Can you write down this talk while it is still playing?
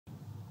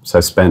So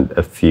I've spent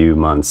a few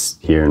months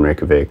here in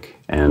Reykjavik,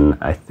 and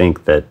I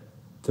think that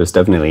there's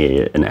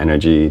definitely an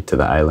energy to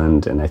the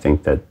island, and I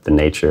think that the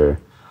nature,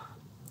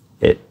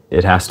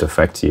 it has to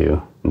affect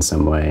you in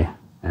some way.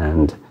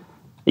 And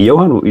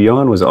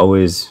Jóhann was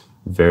always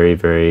very,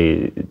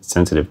 very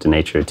sensitive to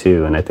nature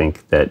too, and I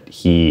think that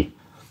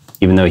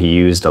even though he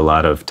used a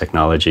lot of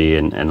technology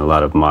and a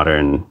lot of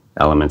modern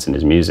elements in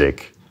his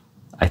music,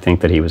 I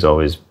think that he was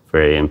always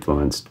very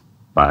influenced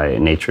by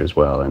nature as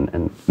well,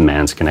 and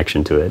man's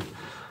connection to it.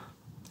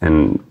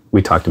 And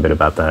we talked a bit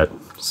about that.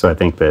 So I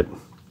think that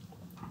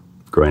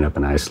growing up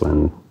in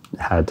Iceland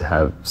had to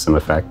have some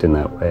effect in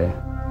that way.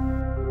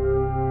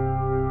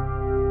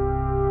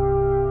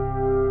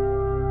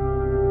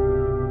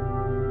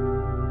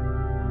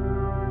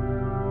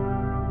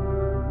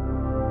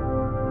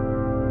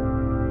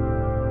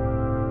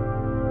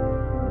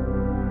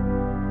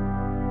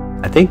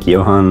 I think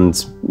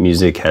Jóhann's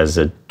music has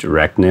a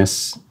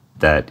directness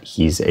that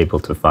he's able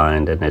to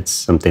find, and it's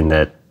something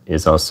that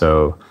is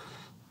also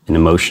an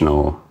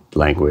emotional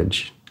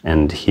language.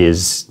 And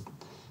his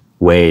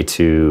way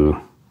to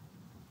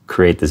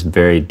create this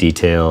very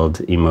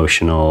detailed,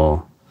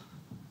 emotional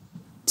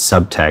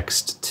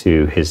subtext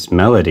to his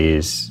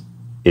melodies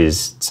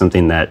is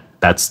something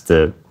that's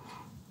the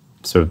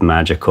sort of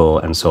magical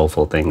and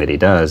soulful thing that he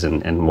does,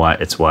 and why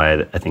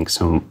I think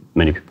so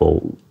many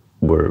people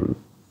were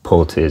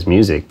pulled to his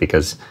music,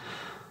 because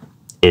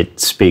it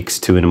speaks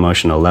to an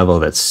emotional level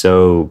that's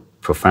so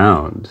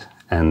profound.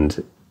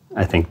 And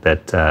I think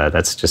that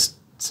that's just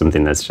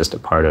something that's just a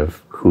part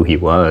of who he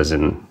was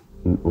and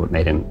what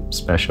made him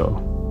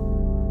special.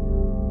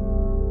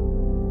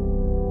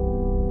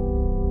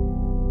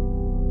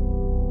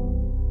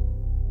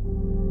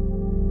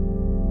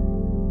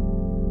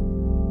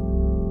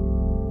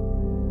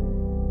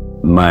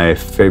 My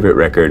favorite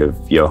record of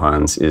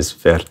Jóhann's is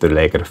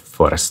Virðulegu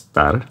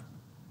Forsetar.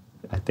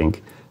 I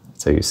think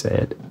that's how you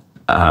say it.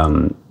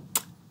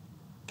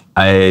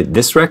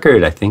 This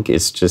record, I think,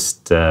 is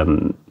just,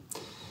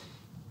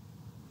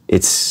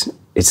 it's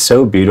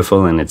so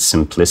beautiful in its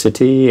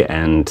simplicity,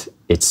 and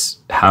it's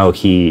how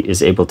he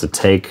is able to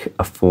take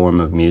a form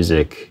of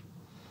music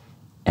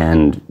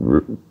and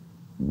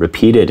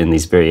repeat it in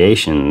these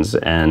variations.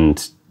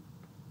 And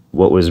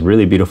what was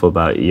really beautiful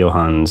about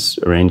Jóhann's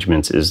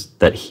arrangements is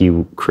that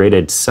he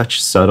created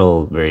such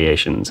subtle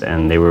variations,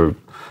 and they were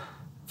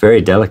very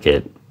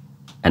delicate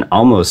and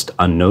almost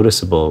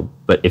unnoticeable,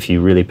 but if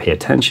you really pay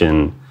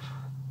attention,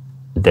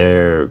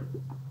 there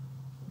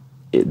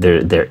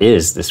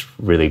is this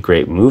really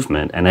great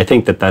movement. And I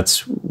think that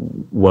that's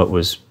what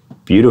was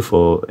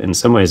beautiful in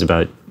some ways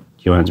about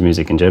Jóhann's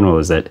music in general,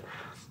 is that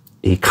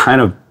he kind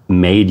of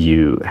made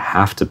you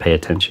have to pay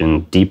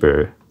attention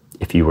deeper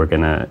if you were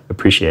gonna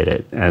appreciate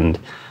it. And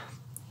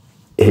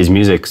his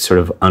music sort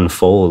of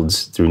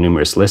unfolds through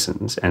numerous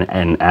listens.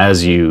 And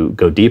as you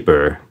go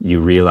deeper, you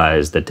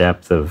realize the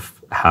depth of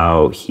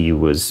how he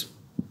was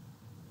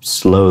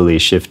slowly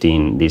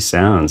shifting these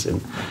sounds,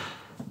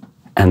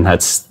 and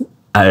that's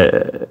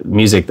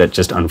music that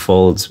just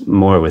unfolds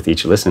more with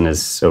each listen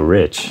is so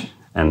rich.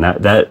 And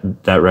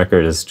that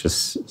record is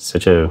just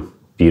such a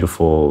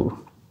beautiful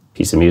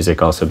piece of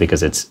music, also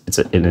because it's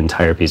an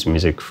entire piece of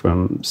music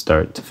from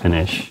start to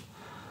finish.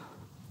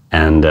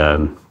 And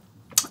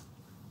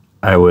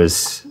I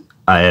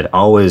had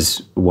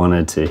always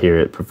wanted to hear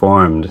it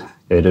performed.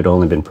 It had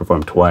only been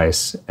performed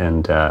twice,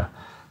 and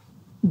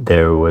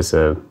there was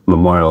a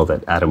memorial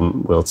that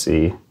Adam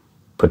Wiltsey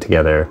put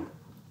together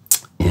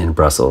in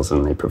Brussels,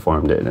 and they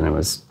performed it, and it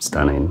was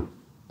stunning.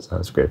 So I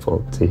was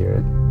grateful to hear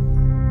it.